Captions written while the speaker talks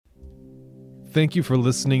Thank you for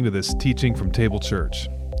listening to this teaching from Table Church.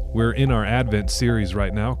 We're in our Advent series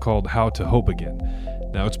right now called How to Hope Again.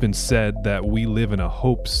 Now, it's been said that we live in a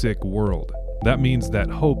hope-sick world. That means that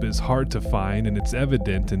hope is hard to find, and it's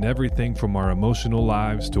evident in everything from our emotional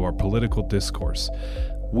lives to our political discourse.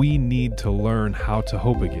 We need to learn how to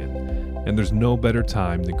hope again, and there's no better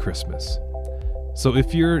time than Christmas. So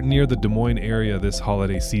if you're near the Des Moines area this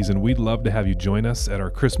holiday season, we'd love to have you join us at our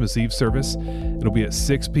Christmas Eve service. It'll be at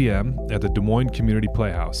 6 p.m. at the Des Moines Community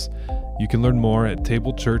Playhouse. You can learn more at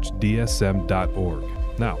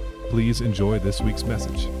tablechurchdsm.org. Now, please enjoy this week's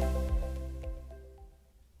message.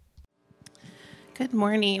 Good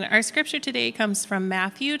morning. Our scripture today comes from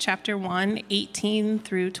Matthew chapter 1, 18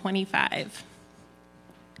 through 25.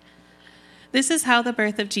 This is how the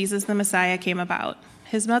birth of Jesus the Messiah came about.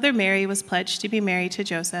 His mother Mary was pledged to be married to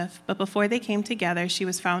Joseph, but before they came together, she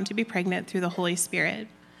was found to be pregnant through the Holy Spirit.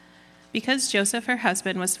 Because Joseph, her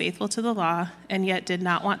husband, was faithful to the law and yet did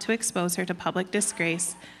not want to expose her to public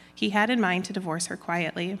disgrace, he had in mind to divorce her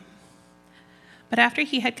quietly. But after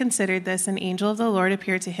he had considered this, an angel of the Lord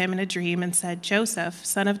appeared to him in a dream and said, "Joseph,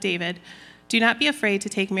 son of David, do not be afraid to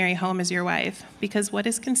take Mary home as your wife, because what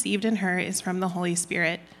is conceived in her is from the Holy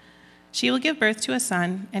Spirit. She will give birth to a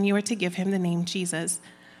son, and you are to give him the name Jesus,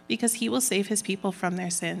 because he will save his people from their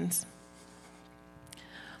sins."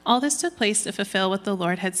 All this took place to fulfill what the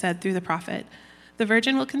Lord had said through the prophet. The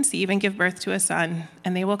virgin will conceive and give birth to a son,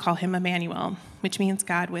 and they will call him Emmanuel, which means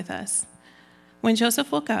God with us. When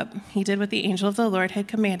Joseph woke up, he did what the angel of the Lord had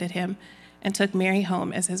commanded him and took Mary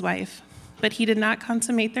home as his wife. But he did not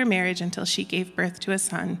consummate their marriage until she gave birth to a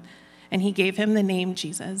son, and he gave him the name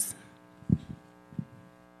Jesus.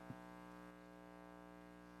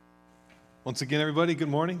 Once again, everybody, good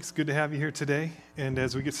morning. It's good to have you here today. And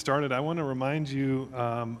as we get started, I want to remind you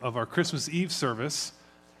of our Christmas Eve service,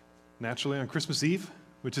 naturally on Christmas Eve,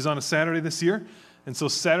 which is on a Saturday this year. And so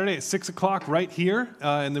Saturday at 6 o'clock right here,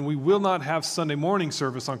 and then we will not have Sunday morning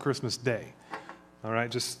service on Christmas Day. All right,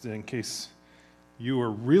 just in case you were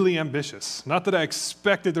really ambitious. Not that I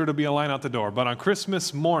expected there to be a line out the door, but on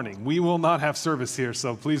Christmas morning, we will not have service here,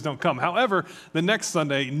 so please don't come. However, the next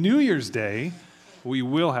Sunday, New Year's Day, we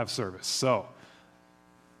will have service. So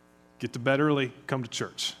get to bed early, come to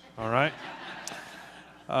church, all right?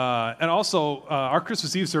 And also, our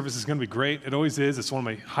Christmas Eve service is going to be great. It always is. It's one of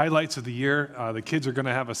my highlights of the year. The kids are going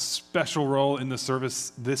to have a special role in the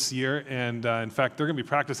service this year. And in fact, they're going to be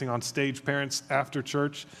practicing on stage, parents, after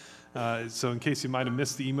church. So in case you might have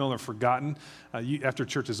missed the email or forgotten, after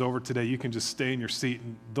church is over today, you can just stay in your seat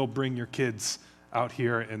and they'll bring your kids out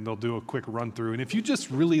here and they'll do a quick run through. And if you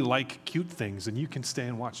just really like cute things, then you can stay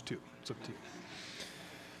and watch too. It's up to you.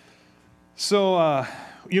 So,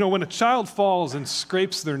 when a child falls and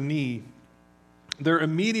scrapes their knee, their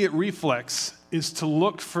immediate reflex is to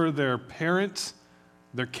look for their parent,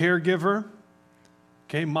 their caregiver,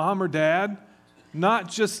 okay, mom or dad. Not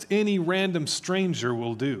just any random stranger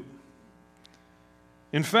will do.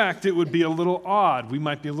 In fact, it would be a little odd. We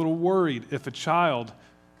might be a little worried if a child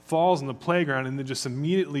falls in the playground and then just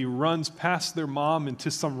immediately runs past their mom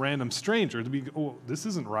into some random stranger. To be, oh, this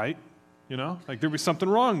isn't right, like there'd be something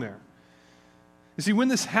wrong there. You see, when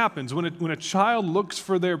this happens, when a child looks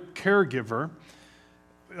for their caregiver,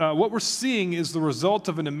 what we're seeing is the result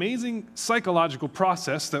of an amazing psychological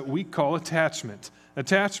process that we call attachment.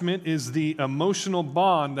 Attachment is the emotional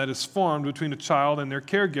bond that is formed between a child and their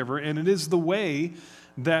caregiver, and it is the way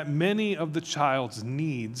that many of the child's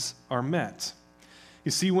needs are met. You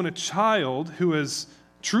see, when a child who has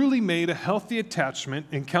truly made a healthy attachment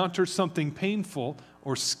encounters something painful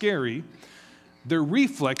or scary, their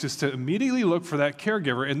reflex is to immediately look for that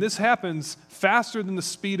caregiver, and this happens faster than the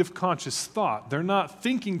speed of conscious thought. They're not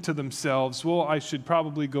thinking to themselves, well, I should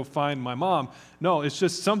probably go find my mom. No, it's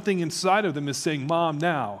just something inside of them is saying, Mom,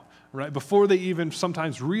 now, right? Before they even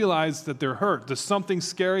sometimes realize that they're hurt. That something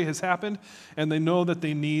scary has happened, and they know that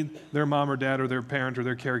they need their mom or dad or their parent or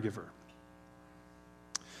their caregiver.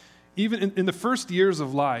 Even in the first years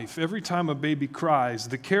of life, every time a baby cries,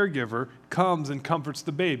 the caregiver comes and comforts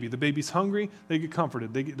the baby. The baby's hungry, they get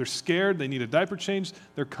comforted. They're scared, they need a diaper change,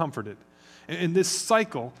 they're comforted. And this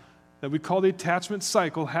cycle that we call the attachment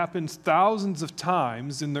cycle happens thousands of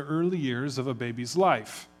times in the early years of a baby's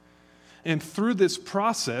life. And through this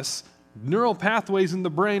process, neural pathways in the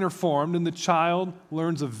brain are formed, and the child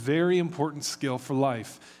learns a very important skill for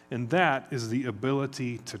life, and that is the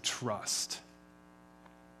ability to trust.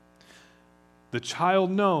 The child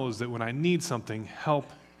knows that when I need something, help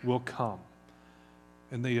will come.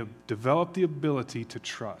 And they have developed the ability to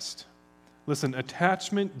trust. Listen,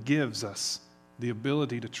 attachment gives us the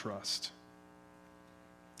ability to trust.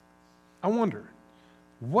 I wonder,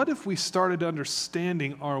 what if we started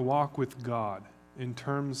understanding our walk with God in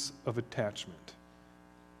terms of attachment?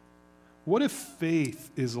 What if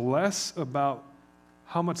faith is less about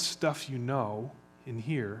how much stuff you know in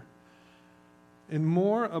here and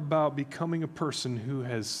more about becoming a person who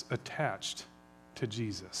has attached to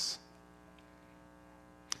Jesus?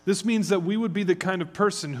 This means that we would be the kind of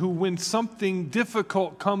person who, when something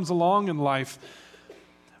difficult comes along in life,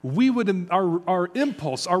 our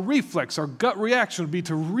impulse, our reflex, our gut reaction would be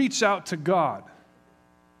to reach out to God.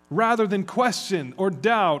 Rather than question or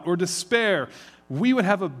doubt or despair, we would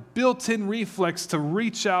have a built-in reflex to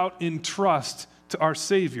reach out in trust to our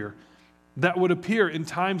Savior that would appear in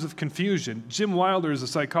times of confusion. Jim Wilder is a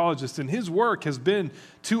psychologist, and his work has been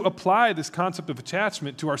to apply this concept of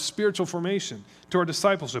attachment to our spiritual formation, to our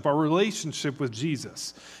discipleship, our relationship with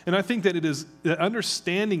Jesus. And I think that that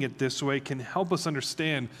understanding it this way can help us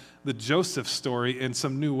understand the Joseph story in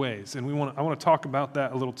some new ways. And I want to talk about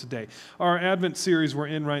that a little today. Our Advent series we're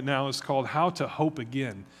in right now is called How to Hope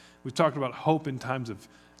Again. We've talked about hope in times of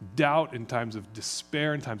doubt, in times of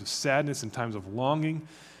despair, in times of sadness, in times of longing.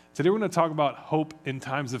 Today we're going to talk about hope in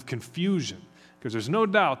times of confusion, because there's no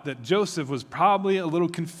doubt that Joseph was probably a little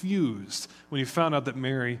confused when he found out that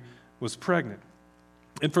Mary was pregnant.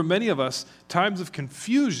 And for many of us, times of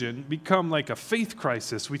confusion become like a faith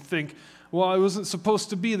crisis. We think, well, I wasn't supposed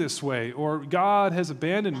to be this way, or God has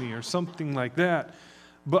abandoned me, or something like that.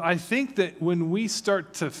 But I think that when we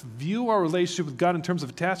start to view our relationship with God in terms of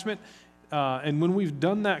attachment, and when we've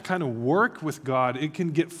done that kind of work with God, it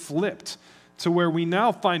can get flipped to where we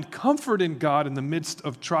now find comfort in God in the midst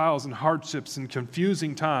of trials and hardships and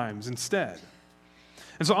confusing times instead.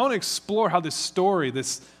 And so I want to explore how this story,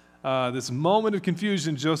 this moment of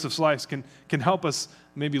confusion in Joseph's life can help us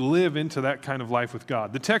maybe live into that kind of life with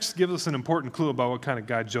God. The text gives us an important clue about what kind of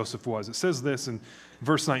guy Joseph was. It says this in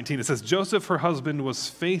verse 19. It says, Joseph, her husband, was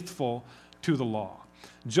faithful to the law.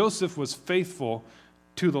 Joseph was faithful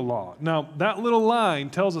to the law. Now, that little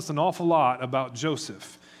line tells us an awful lot about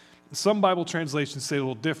Joseph. Some Bible translations say a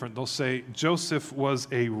little different. They'll say Joseph was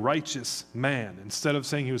a righteous man. Instead of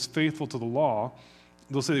saying he was faithful to the law,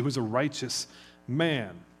 they'll say he was a righteous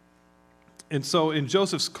man. And so in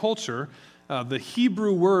Joseph's culture, the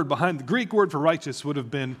Hebrew word behind the Greek word for righteous would have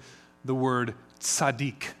been the word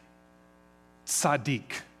tzaddik.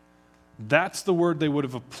 Tzaddik. That's the word they would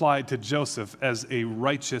have applied to Joseph as a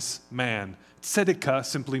righteous man. Tzedekah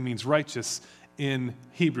simply means righteous in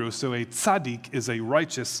Hebrew. So a tzaddik is a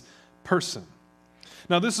righteous person.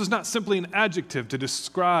 Now, this is not simply an adjective to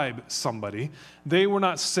describe somebody. They were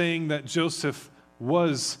not saying that Joseph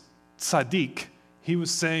was tzaddik. He was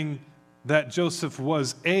saying that Joseph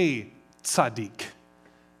was a tzaddik.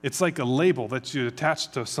 It's like a label that you attach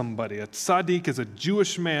to somebody. A tzaddik is a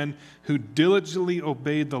Jewish man who diligently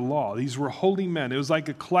obeyed the law. These were holy men. It was like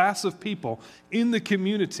a class of people in the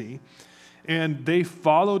community, and they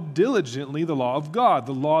followed diligently the law of God,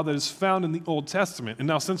 the law that is found in the Old Testament. And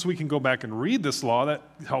now, since we can go back and read this law, that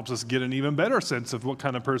helps us get an even better sense of what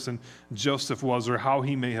kind of person Joseph was or how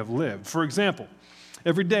he may have lived. For example,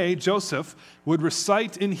 every day, Joseph would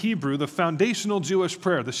recite in Hebrew the foundational Jewish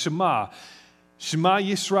prayer, the Shema. Shema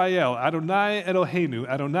Yisrael, Adonai Eloheinu,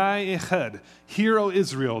 Adonai Echad. Hear, O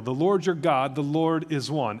Israel, the Lord your God, the Lord is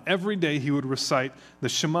one. Every day he would recite the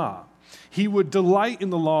Shema. He would delight in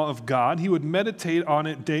the law of God. He would meditate on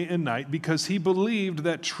it day and night because he believed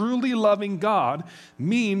that truly loving God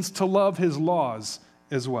means to love his laws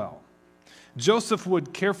as well. Joseph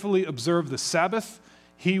would carefully observe the Sabbath.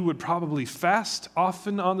 He would probably fast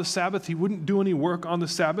often on the Sabbath. He wouldn't do any work on the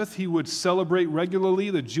Sabbath. He would celebrate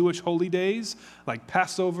regularly the Jewish holy days like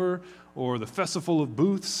Passover or the Festival of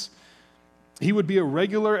Booths. He would be a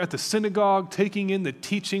regular at the synagogue, taking in the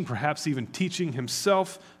teaching, perhaps even teaching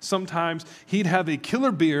himself sometimes. He'd have a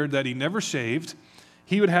killer beard that he never shaved.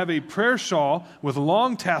 He would have a prayer shawl with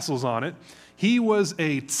long tassels on it. He was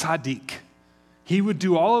a tzaddik. He would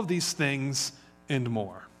do all of these things and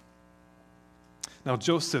more. Now,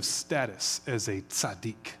 Joseph's status as a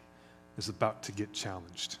tzaddik is about to get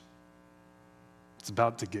challenged. It's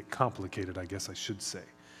about to get complicated, I guess I should say,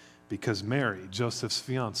 because Mary, Joseph's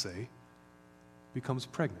fiancée, becomes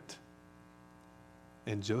pregnant.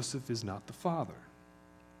 And Joseph is not the father.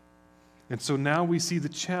 And so now we see the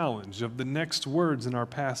challenge of the next words in our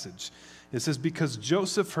passage. It says, because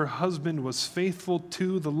Joseph, her husband, was faithful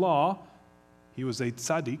to the law, he was a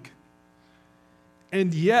tzaddik,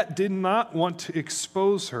 and yet did not want to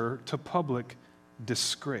expose her to public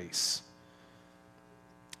disgrace.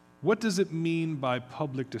 What does it mean by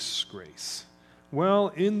public disgrace? Well,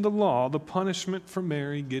 in the law, the punishment for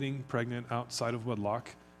Mary getting pregnant outside of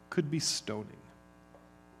wedlock could be stoning.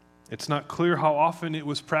 It's not clear how often it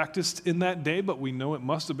was practiced in that day, but we know it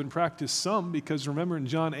must have been practiced some, because remember in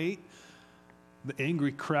John 8, the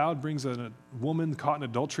angry crowd brings a woman caught in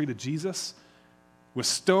adultery to Jesus with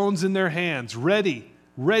stones in their hands, ready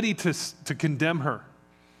to condemn her.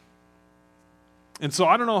 And so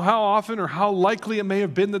I don't know how often or how likely it may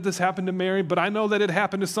have been that this happened to Mary, but I know that it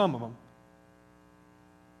happened to some of them.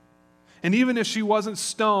 And even if she wasn't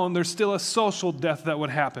stoned, there's still a social death that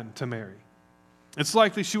would happen to Mary. It's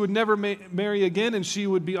likely she would never marry again, and she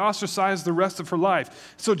would be ostracized the rest of her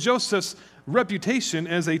life. So Joseph's reputation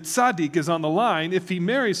as a tzaddik is on the line. If he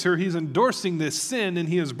marries her, he's endorsing this sin and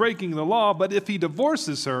he is breaking the law. But if he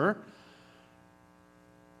divorces her,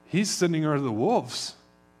 he's sending her to the wolves.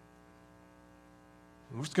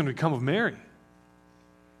 What's going to become of Mary?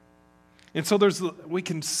 And so we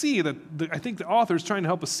can see that, I think the author is trying to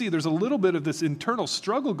help us see there's a little bit of this internal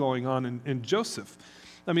struggle going on in Joseph.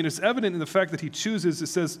 I mean, it's evident in the fact that he chooses, it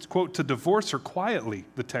says, quote, to divorce her quietly,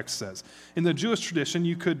 the text says. In the Jewish tradition,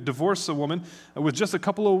 you could divorce a woman with just a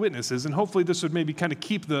couple of witnesses, and hopefully this would maybe kind of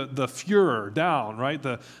keep the furor down, right?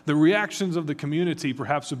 The reactions of the community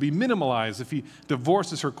perhaps would be minimalized if he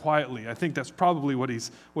divorces her quietly. I think that's probably what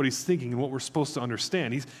he's thinking and what we're supposed to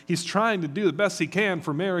understand. He's trying to do the best he can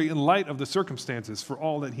for Mary in light of the circumstances, for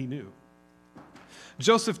all that he knew.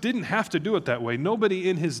 Joseph didn't have to do it that way. Nobody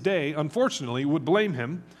in his day, unfortunately, would blame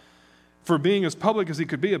him for being as public as he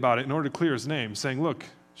could be about it in order to clear his name, saying, look,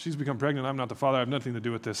 she's become pregnant, I'm not the father, I have nothing to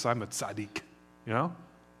do with this, I'm a tzaddik, you know?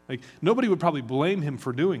 Like, nobody would probably blame him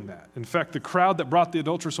for doing that. In fact, the crowd that brought the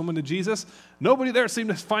adulterous woman to Jesus, nobody there seemed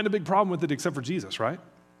to find a big problem with it except for Jesus, right?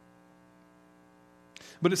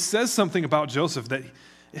 But it says something about Joseph that,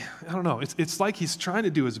 I don't know, it's like he's trying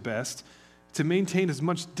to do his best to maintain as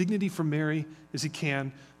much dignity for Mary as he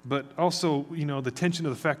can, but also, you know, the tension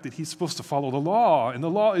of the fact that he's supposed to follow the law, and the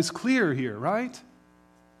law is clear here, right?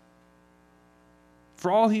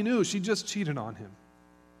 For all he knew, she just cheated on him.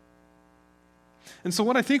 And so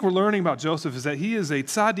what I think we're learning about Joseph is that he is a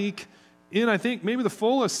tzaddik in, I think, maybe the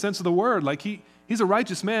fullest sense of the word. Like he's a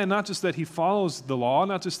righteous man, not just that he follows the law,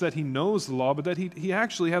 not just that he knows the law, but that he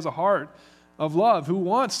actually has a heart of love, who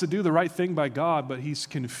wants to do the right thing by God, but he's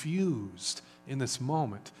confused in this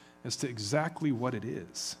moment as to exactly what it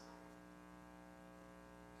is.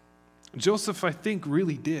 Joseph, I think,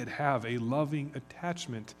 really did have a loving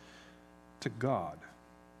attachment to God.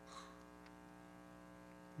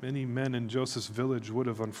 Many men in Joseph's village would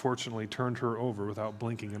have unfortunately turned her over without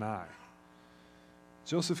blinking an eye.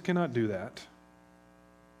 Joseph cannot do that.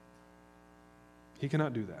 He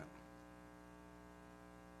cannot do that.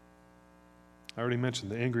 I already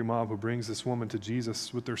mentioned the angry mob who brings this woman to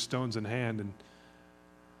Jesus with their stones in hand. And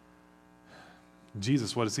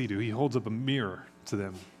Jesus, what does he do? He holds up a mirror to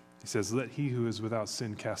them. He says, let he who is without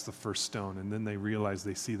sin cast the first stone. And then they realize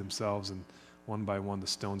they see themselves, and one by one the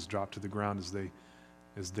stones drop to the ground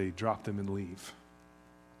as they drop them and leave.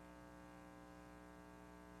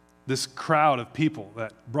 This crowd of people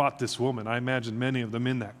that brought this woman, I imagine many of them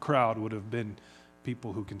in that crowd would have been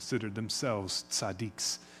people who considered themselves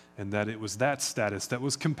tzaddiks, and that it was that status that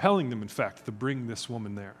was compelling them, in fact, to bring this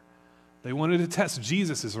woman there. They wanted to test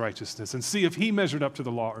Jesus' righteousness and see if he measured up to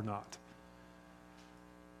the law or not.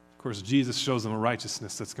 Of course, Jesus shows them a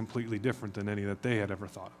righteousness that's completely different than any that they had ever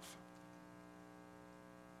thought of.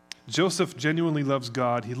 Joseph genuinely loves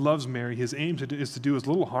God. He loves Mary. His aim is to do as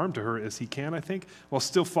little harm to her as he can, I think, while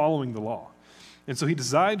still following the law. And so he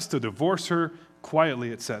decides to divorce her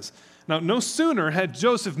quietly, it says. Now, no sooner had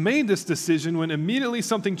Joseph made this decision when immediately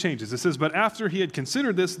something changes. It says, but after he had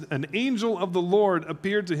considered this, an angel of the Lord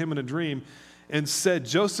appeared to him in a dream and said,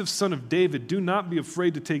 Joseph, son of David, do not be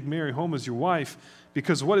afraid to take Mary home as your wife,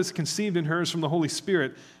 because what is conceived in her is from the Holy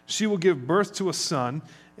Spirit. She will give birth to a son,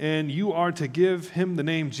 and you are to give him the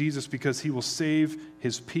name Jesus, because he will save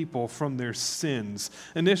his people from their sins.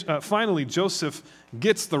 And finally, Joseph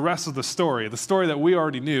gets the rest of the story that we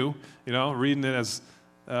already knew, reading it as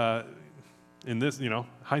in this,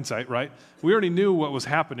 hindsight, right? We already knew what was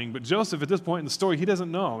happening, but Joseph, at this point in the story, he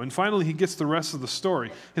doesn't know. And finally, he gets the rest of the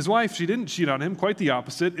story. His wife, she didn't cheat on him, quite the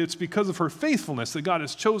opposite. It's because of her faithfulness that God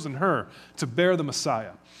has chosen her to bear the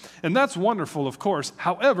Messiah. And that's wonderful, of course.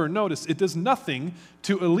 However, notice, it does nothing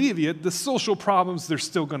to alleviate the social problems they're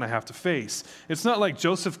still going to have to face. It's not like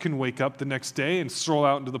Joseph can wake up the next day and stroll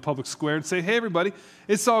out into the public square and say, hey, everybody,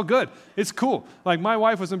 it's all good. It's cool. Like, my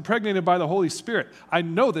wife was impregnated by the Holy Spirit. I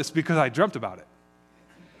know this because I dreamt about it.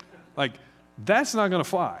 Like, that's not going to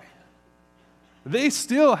fly. They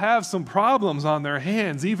still have some problems on their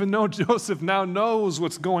hands, even though Joseph now knows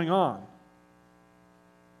what's going on.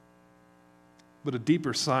 But a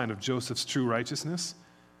deeper sign of Joseph's true righteousness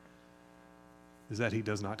is that he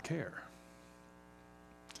does not care.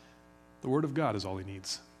 The word of God is all he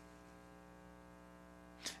needs.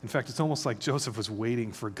 In fact, it's almost like Joseph was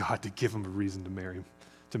waiting for God to give him a reason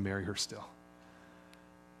to marry her still.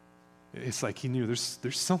 It's like he knew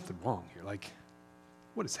there's something wrong here. Like,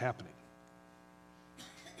 what is happening?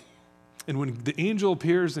 And when the angel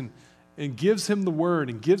appears and gives him the word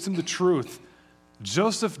and gives him the truth,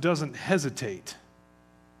 Joseph doesn't hesitate.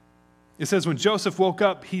 It says, when Joseph woke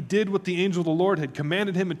up, he did what the angel of the Lord had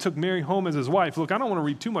commanded him and took Mary home as his wife. Look, I don't want to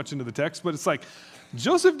read too much into the text, but it's like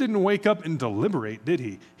Joseph didn't wake up and deliberate, did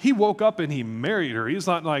he? He woke up and he married her. He's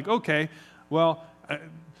not like, okay, well,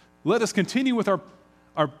 let us continue with our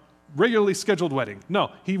regularly scheduled wedding.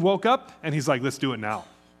 No, he woke up and he's like, let's do it now.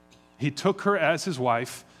 He took her as his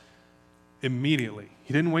wife immediately.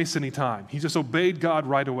 He didn't waste any time. He just obeyed God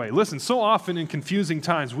right away. Listen, so often in confusing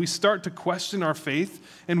times, we start to question our faith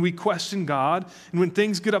and we question God. And when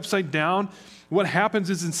things get upside down, what happens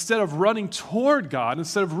is instead of running toward God,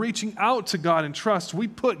 instead of reaching out to God in trust, we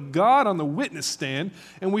put God on the witness stand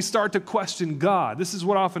and we start to question God. This is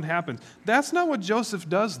what often happens. That's not what Joseph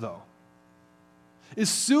does, though. As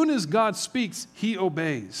soon as God speaks, he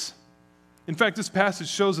obeys. In fact, this passage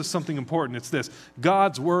shows us something important. It's this: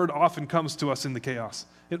 God's word often comes to us in the chaos.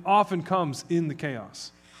 It often comes in the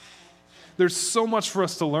chaos. There's so much for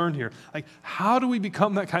us to learn here. Like, how do we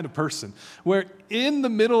become that kind of person where in the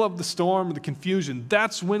middle of the storm, the confusion,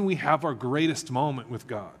 that's when we have our greatest moment with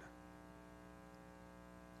God?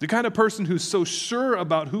 The kind of person who's so sure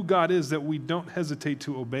about who God is that we don't hesitate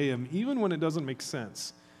to obey him, even when it doesn't make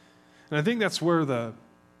sense. And I think that's where the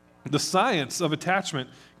science of attachment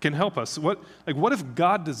can help us. What if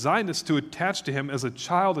God designed us to attach to him as a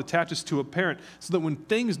child attaches to a parent, so that when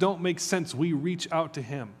things don't make sense, we reach out to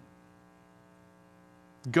him?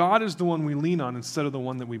 God is the one we lean on instead of the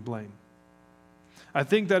one that we blame. I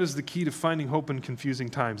think that is the key to finding hope in confusing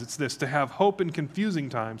times. It's this: to have hope in confusing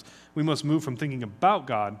times, we must move from thinking about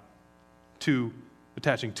God to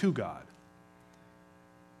attaching to God.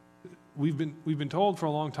 We've been told for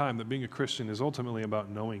a long time that being a Christian is ultimately about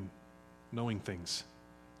knowing things,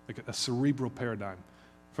 like a cerebral paradigm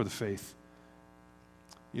for the faith.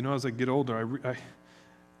 You know, as I get older,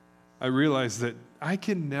 I realize that I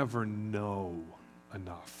can never know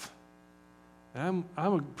enough. And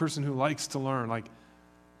I'm a person who likes to learn,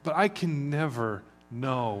 but I can never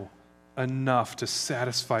know enough to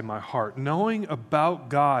satisfy my heart. Knowing about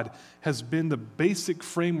God has been the basic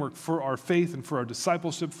framework for our faith and for our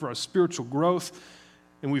discipleship, for our spiritual growth.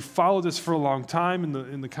 And we've followed this for a long time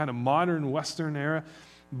in the kind of modern Western era.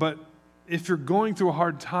 But if you're going through a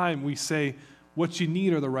hard time, we say what you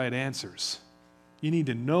need are the right answers. You need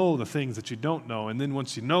to know the things that you don't know, and then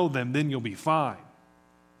once you know them, then you'll be fine.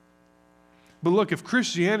 But look, if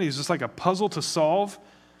Christianity is just like a puzzle to solve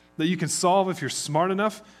that you can solve if you're smart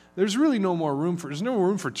enough, there's really no room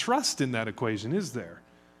for trust in that equation, is there?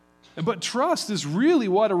 But trust is really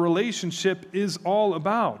what a relationship is all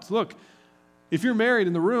about. Look, if you're married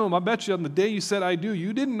in the room, I bet you on the day you said I do,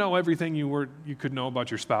 you didn't know everything you could know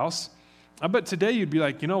about your spouse. I bet today you'd be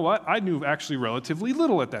like, you know what? I knew actually relatively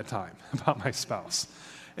little at that time about my spouse.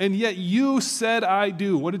 And yet you said I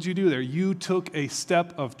do. What did you do there? You took a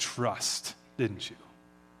step of trust, didn't you?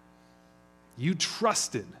 You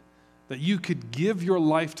trusted that you could give your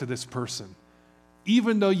life to this person,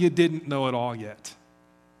 even though you didn't know it all yet.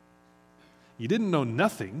 You didn't know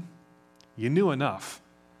nothing. You knew enough.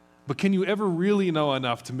 But can you ever really know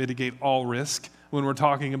enough to mitigate all risk when we're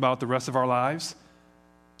talking about the rest of our lives?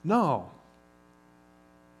 No.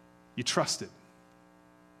 You trusted.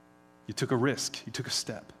 You took a risk. You took a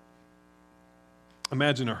step.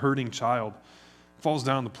 Imagine a hurting child falls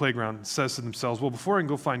down on the playground and says to themselves, well, before I can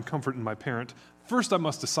go find comfort in my parent, first I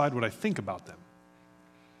must decide what I think about them.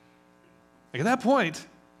 Like at that point,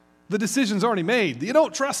 the decision's already made. You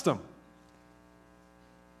don't trust them.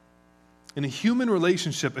 In a human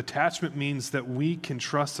relationship, attachment means that we can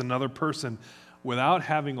trust another person without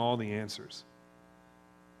having all the answers.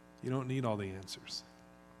 You don't need all the answers.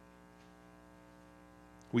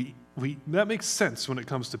 That makes sense when it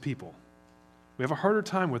comes to people. We have a harder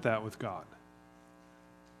time with that with God.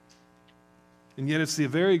 And yet it's the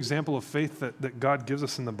very example of faith that God gives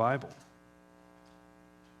us in the Bible.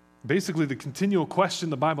 Basically, the continual question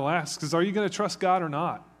the Bible asks is, are you going to trust God or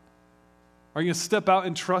not? Are you going to step out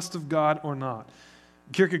in trust of God or not?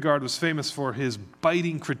 Kierkegaard was famous for his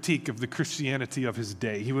biting critique of the Christianity of his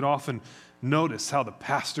day. He would often notice how the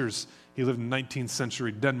pastors, he lived in 19th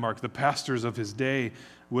century Denmark, the pastors of his day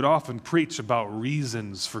would often preach about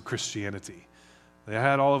reasons for Christianity. They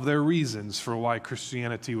had all of their reasons for why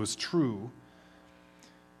Christianity was true.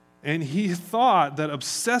 And he thought that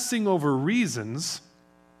obsessing over reasons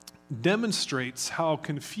demonstrates how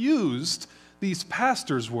confused these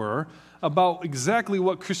pastors were about exactly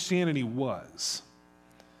what Christianity was.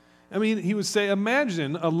 I mean, he would say,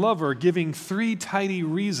 imagine a lover giving 3 tidy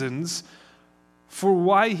reasons for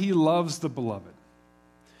why he loves the beloved.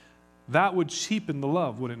 That would cheapen the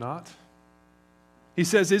love, would it not? He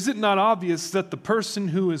says, is it not obvious that the person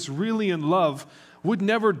who is really in love would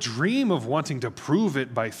never dream of wanting to prove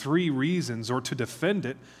it by 3 reasons or to defend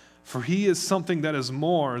it, for he is something that is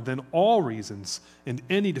more than all reasons and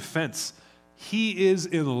any defense. He is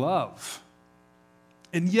in love.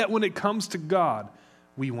 And yet when it comes to God,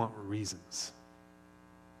 we want reasons.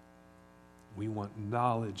 We want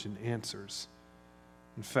knowledge and answers.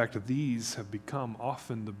 In fact, these have become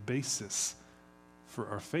often the basis for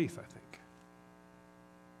our faith, I think.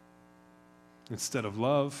 Instead of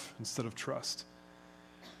love, instead of trust.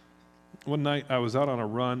 One night I was out on a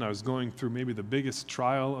run. I was going through maybe the biggest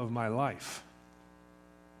trial of my life.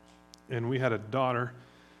 And we had a daughter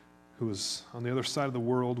who was on the other side of the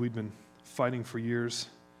world. We'd been fighting for years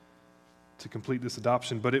to complete this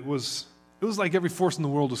adoption, but it was like every force in the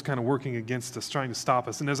world was kind of working against us, trying to stop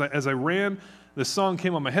us. And as I ran, this song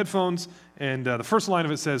came on my headphones, and the first line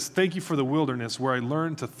of it says, "Thank you for the wilderness where I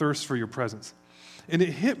learned to thirst for your presence." And it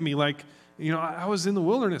hit me like, I was in the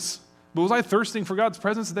wilderness, but was I thirsting for God's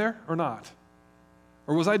presence there or not?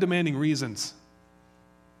 Or was I demanding reasons?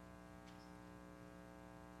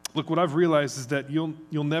 Look, what I've realized is that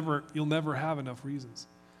you'll never have enough reasons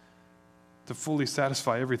to fully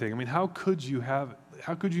satisfy everything. I mean, how could you have it?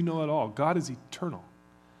 How could you know it all? God is eternal.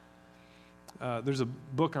 There's a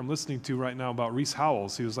book I'm listening to right now about Rees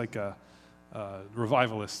Howells. He was like a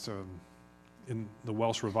revivalist in the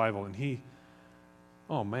Welsh revival, and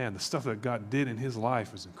the stuff that God did in his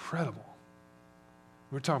life was incredible.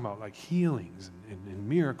 We're talking about like healings and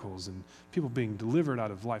miracles and people being delivered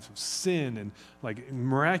out of life of sin and like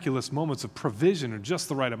miraculous moments of provision or just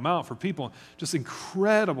the right amount for people. Just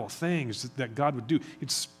incredible things that God would do.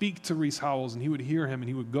 He'd speak to Rees Howells and he would hear him and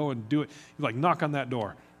he would go and do it. He'd like knock on that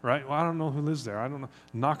door, right? Well, I don't know who lives there. I don't know.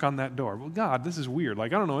 Knock on that door. Well, God, this is weird.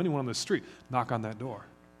 Like I don't know anyone on the street. Knock on that door.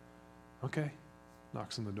 Okay.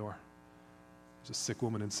 Knocks on the door. There's a sick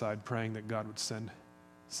woman inside praying that God would send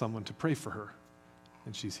someone to pray for her.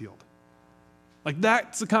 And she's healed. Like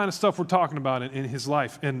that's the kind of stuff we're talking about in his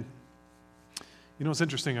life. And what's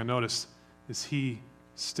interesting I noticed is he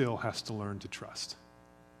still has to learn to trust.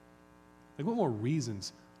 Like what more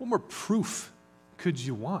reasons, what more proof could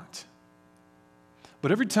you want?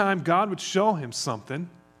 But every time God would show him something,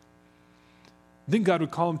 then God would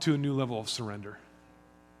call him to a new level of surrender.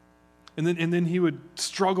 And then he would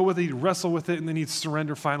struggle with it, he'd wrestle with it, and then he'd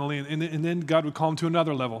surrender finally. And then God would call him to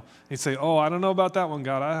another level. He'd say, I don't know about that one,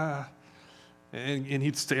 God. And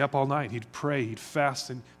he'd stay up all night. He'd pray, he'd fast,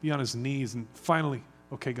 and be on his knees. And finally,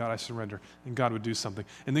 okay, God, I surrender. And God would do something.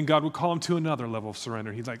 And then God would call him to another level of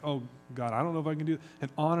surrender. He's like, oh, God, I don't know if I can do it.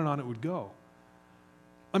 And on it would go.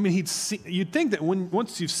 I mean, you'd think that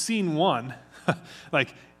once you've seen one,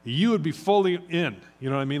 like, you would be fully in. You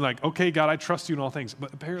know what I mean? Like, okay, God, I trust you in all things.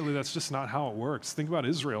 But apparently that's just not how it works. Think about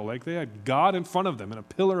Israel. Like, they had God in front of them in a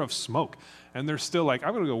pillar of smoke. And they're still like,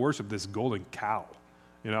 I'm going to go worship this golden cow.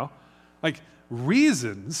 Like,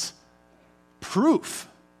 reasons, proof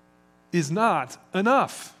is not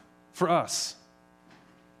enough for us.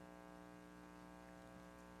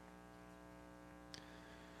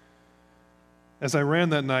 As I ran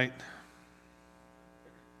that night,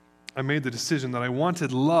 I made the decision that I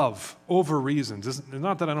wanted love over reasons. It's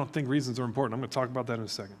not that I don't think reasons are important. I'm going to talk about that in a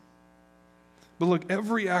second. But look,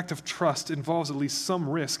 every act of trust involves at least some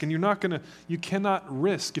risk, and you cannot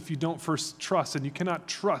risk if you don't first trust, and you cannot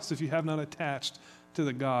trust if you have not attached to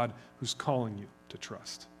the God who's calling you to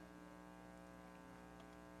trust.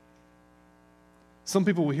 Some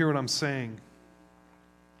people will hear what I'm saying,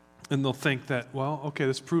 and they'll think that, well, okay,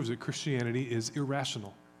 this proves that Christianity is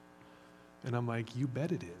irrational. And I'm like, you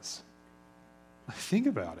bet it is. Think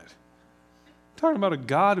about it. I'm talking about a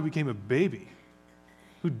God who became a baby,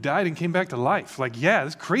 who died and came back to life. Like, yeah,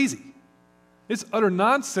 it's crazy. It's utter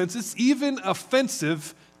nonsense. It's even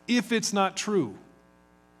offensive if it's not true.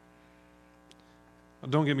 Now,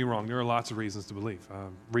 don't get me wrong. There are lots of reasons to believe.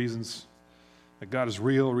 Reasons that God is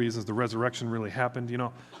real, reasons the resurrection really happened.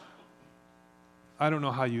 I don't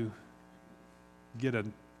know how you get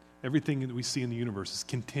everything that we see in the universe is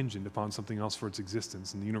contingent upon something else for its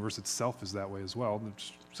existence, and the universe itself is that way as well,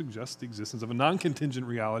 which suggests the existence of a non-contingent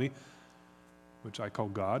reality, which I call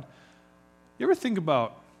God. You ever think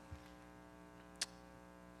about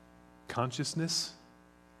consciousness?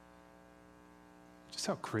 Just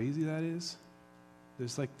how crazy that is?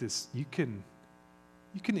 there's like this, you can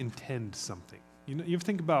intend something. You ever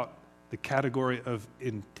think about the category of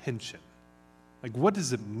intention? Like, what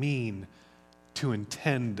does it mean to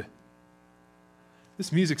intend?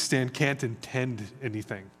 This music stand can't intend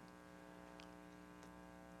anything.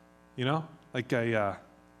 You know, like a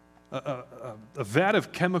vat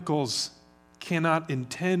of chemicals cannot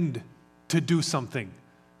intend to do something.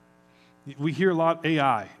 We hear a lot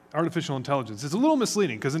AI, artificial intelligence. It's a little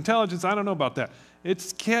misleading because intelligence, I don't know about that.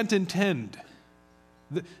 It can't intend.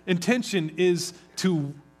 The intention is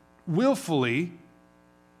to willfully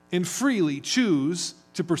and freely choose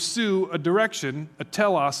to pursue a direction, a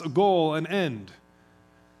telos, a goal, an end.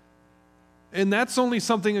 And that's only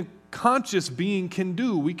something a conscious being can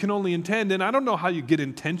do. We can only intend, and I don't know how you get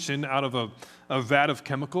intention out of a vat of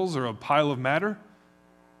chemicals or a pile of matter.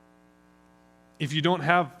 If you don't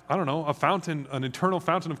have, I don't know, a fountain, an eternal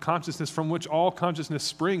fountain of consciousness from which all consciousness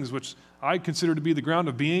springs, which I consider to be the ground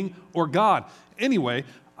of being, or God. Anyway,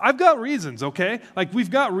 I've got reasons, okay? Like, we've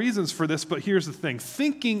got reasons for this, but here's the thing.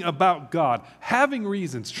 Thinking about God, having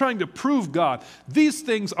reasons, trying to prove God, these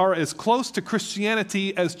things are as close to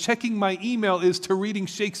Christianity as checking my email is to reading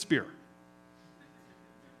Shakespeare.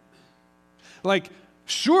 Like,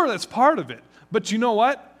 sure, that's part of it, but you know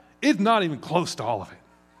what? It's not even close to all of it.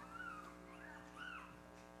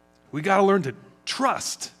 We got to learn to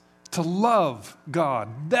trust, to love God.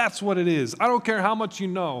 That's what it is. I don't care how much you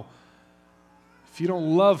know. If you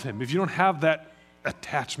don't love Him, if you don't have that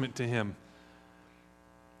attachment to Him,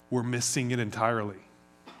 we're missing it entirely.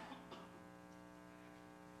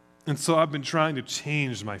 And so I've been trying to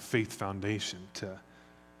change my faith foundation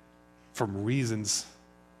from reasons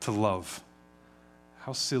to love.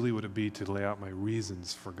 How silly would it be to lay out my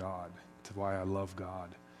reasons for God, to why I love God?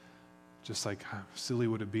 Just like how silly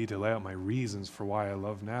would it be to lay out my reasons for why I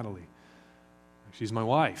love Natalie? She's my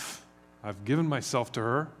wife. I've given myself to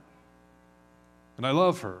her, and I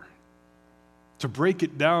love her. To break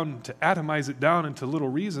it down, to atomize it down into little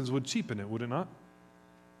reasons would cheapen it, would it not?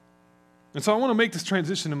 And so I want to make this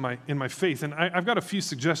transition in my faith, and I've got a few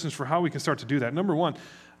suggestions for how we can start to do that. Number one,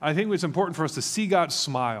 I think it's important for us to see God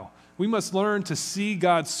smile. We must learn to see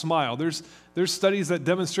God smile. There's studies that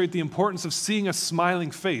demonstrate the importance of seeing a smiling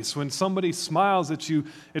face. When somebody smiles at you,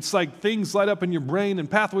 it's like things light up in your brain and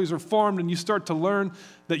pathways are formed, and you start to learn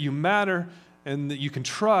that you matter and that you can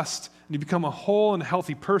trust, and you become a whole and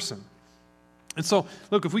healthy person. And so,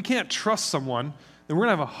 look, if we can't trust someone, then we're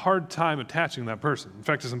going to have a hard time attaching to that person. In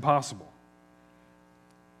fact, it's impossible.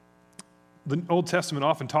 The Old Testament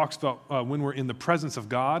often talks about when we're in the presence of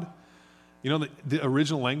God. You know, the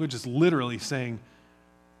original language is literally saying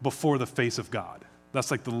before the face of God. That's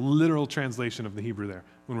like the literal translation of the Hebrew there.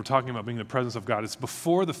 When we're talking about being in the presence of God, it's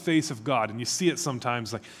before the face of God. And you see it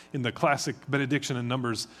sometimes like in the classic benediction in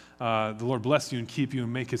Numbers, the Lord bless you and keep you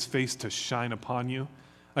and make His face to shine upon you.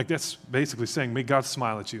 Like that's basically saying, may God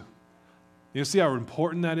smile at you. You see how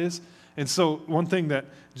important that is? And so one thing that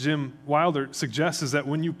Jim Wilder suggests is that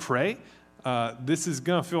when you pray, this is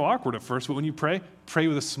going to feel awkward at first, but when you pray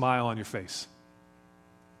with a smile on your face.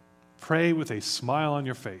 Pray with a smile on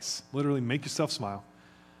your face. Literally make yourself smile.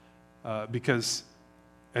 Because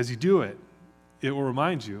as you do it, it will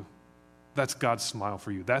remind you that's God's smile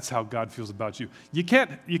for you. That's how God feels about you. You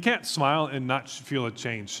can't smile and not feel a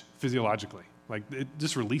change physiologically. Like it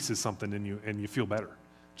just releases something in you and you feel better.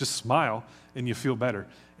 Just smile and you feel better.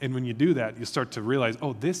 And when you do that, you start to realize,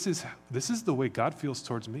 oh, this is the way God feels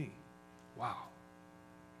towards me. Wow,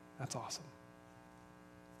 that's awesome.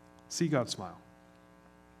 See God smile.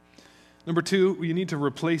 Number two, you need to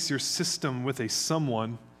replace your system with a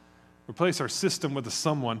someone. Replace our system with a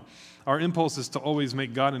someone. Our impulse is to always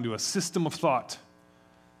make God into a system of thought,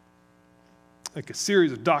 like a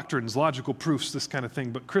series of doctrines, logical proofs, this kind of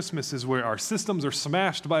thing. But Christmas is where our systems are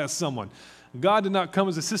smashed by a someone. God did not come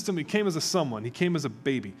as a system, He came as a someone. He came as a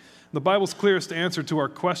baby. The Bible's clearest answer to our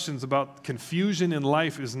questions about confusion in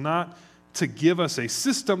life is not to give us a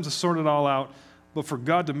system to sort it all out, but for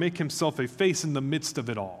God to make Himself a face in the midst of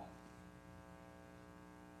it all.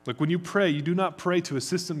 Like when you pray, you do not pray to a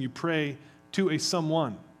system, you pray to a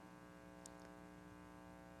someone.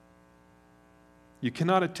 You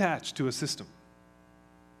cannot attach to a system.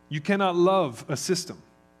 You cannot love a system,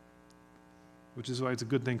 which is why it's a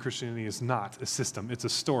good thing Christianity is not a system. It's a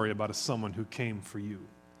story about a someone who came for you.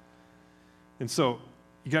 And so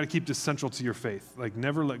you got to keep this central to your faith. Like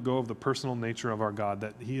never let go of the personal nature of our God,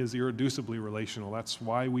 that He is irreducibly relational. That's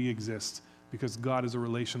why we exist, because God is a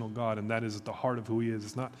relational God, and that is at the heart of who He is.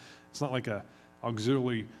 It's not like a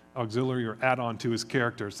auxiliary or add-on to His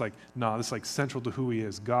character. It's like, no, it's like central to who He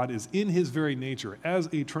is. God is in His very nature, as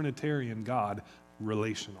a Trinitarian God,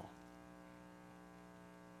 relational.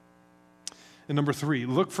 And number 3,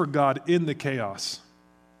 look for God in the chaos,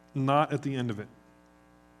 not at the end of it.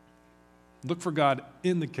 Look for God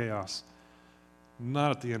in the chaos,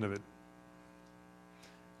 not at the end of it.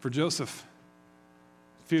 For Joseph,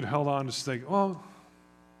 if he had held on to say, well,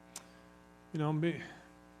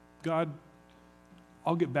 God,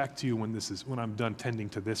 I'll get back to you when I'm done tending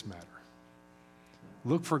to this matter.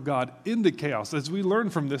 Look for God in the chaos. As we learn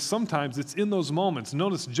from this, sometimes it's in those moments.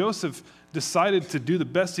 Notice Joseph decided to do the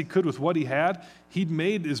best he could with what he had. He'd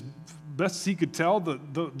made as best as he could tell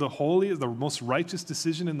the holy, the most righteous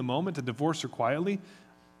decision in the moment to divorce her quietly.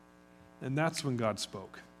 And that's when God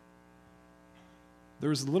spoke. There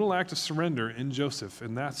was a little act of surrender in Joseph,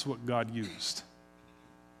 and that's what God used.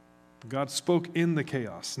 God spoke in the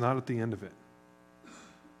chaos, not at the end of it.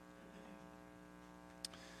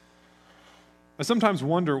 I sometimes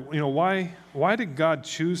wonder, why did God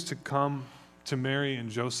choose to come to Mary and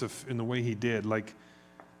Joseph in the way he did? Like,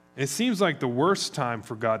 it seems like the worst time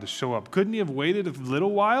for God to show up. Couldn't he have waited a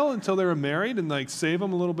little while until they were married and save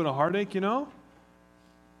them a little bit of heartache,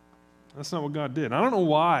 That's not what God did. I don't know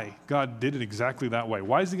why God did it exactly that way.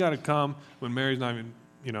 Why has he got to come when Mary's not even,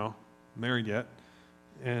 married yet?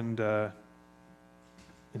 And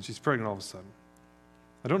she's pregnant all of a sudden.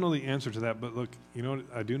 I don't know the answer to that, but look, you know what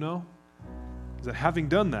I do know? Is that having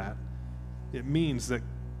done that, it means that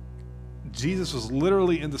Jesus was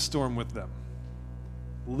literally in the storm with them.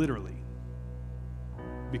 Literally.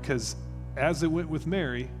 Because as it went with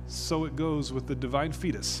Mary, so it goes with the divine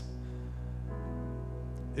fetus.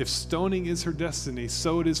 If stoning is her destiny,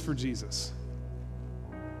 so it is for Jesus.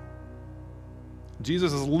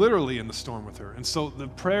 Jesus is literally in the storm with her. And so the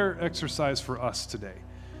prayer exercise for us today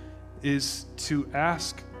is to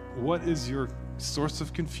ask, what is your source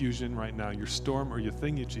of confusion right now, your storm or your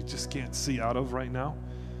thing that you just can't see out of right now?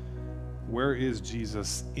 Where is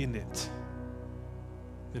Jesus in it?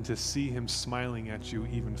 And to see him smiling at you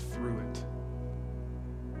even through it.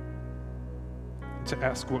 To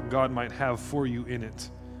ask what God might have for you in it,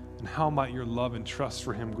 and how might your love and trust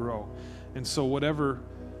for him grow. And so whatever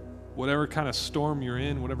kind of storm you're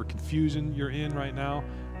in, whatever confusion you're in right now,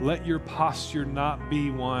 let your posture not be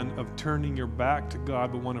one of turning your back to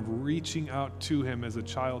God, but one of reaching out to him as a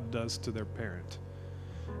child does to their parent.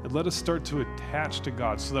 And let us start to attach to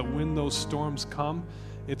God so that when those storms come,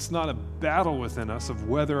 it's not a battle within us of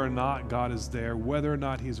whether or not God is there, whether or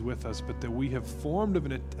not he's with us, but that we have formed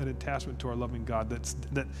an attachment to our loving God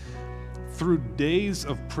that through days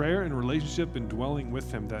of prayer and relationship and dwelling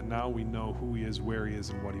with him, that now we know who he is, where he is,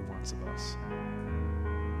 and what he wants of us.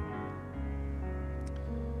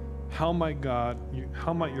 How might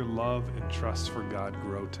your love and trust for God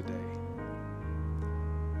grow today?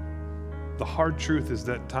 The hard truth is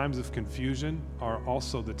that times of confusion are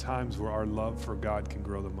also the times where our love for God can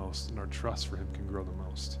grow the most and our trust for him can grow the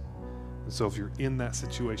most. And so if you're in that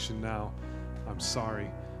situation now, I'm sorry,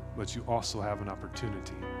 but you also have an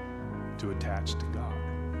opportunity to attach to God.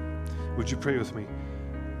 Would you pray with me?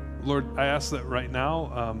 Lord, I ask that right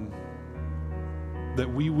now,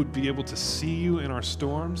 that we would be able to see you in our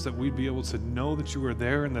storms, that we'd be able to know that you are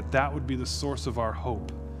there, and that would be the source of our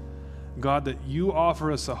hope. God, that you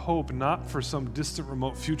offer us a hope, not for some distant,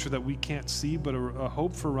 remote future that we can't see, but a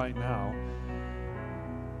hope for right now,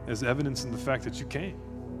 as evidence in the fact that you came.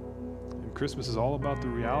 And Christmas is all about the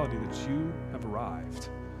reality that you have arrived.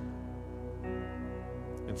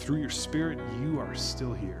 And through your Spirit, you are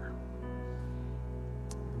still here.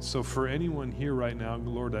 And so for anyone here right now,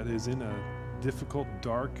 Lord, that is in a difficult,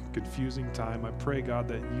 dark, confusing time, I pray, God,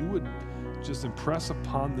 that you would just impress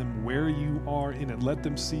upon them where you are in it. Let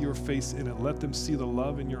them see your face in it. Let them see the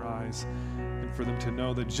love in your eyes. And for them to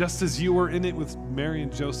know that just as you were in it with Mary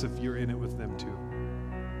and Joseph, you're in it with them too.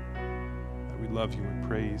 That we love you and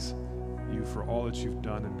praise you for all that you've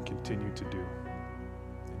done and continue to do.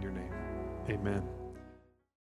 In your name, amen.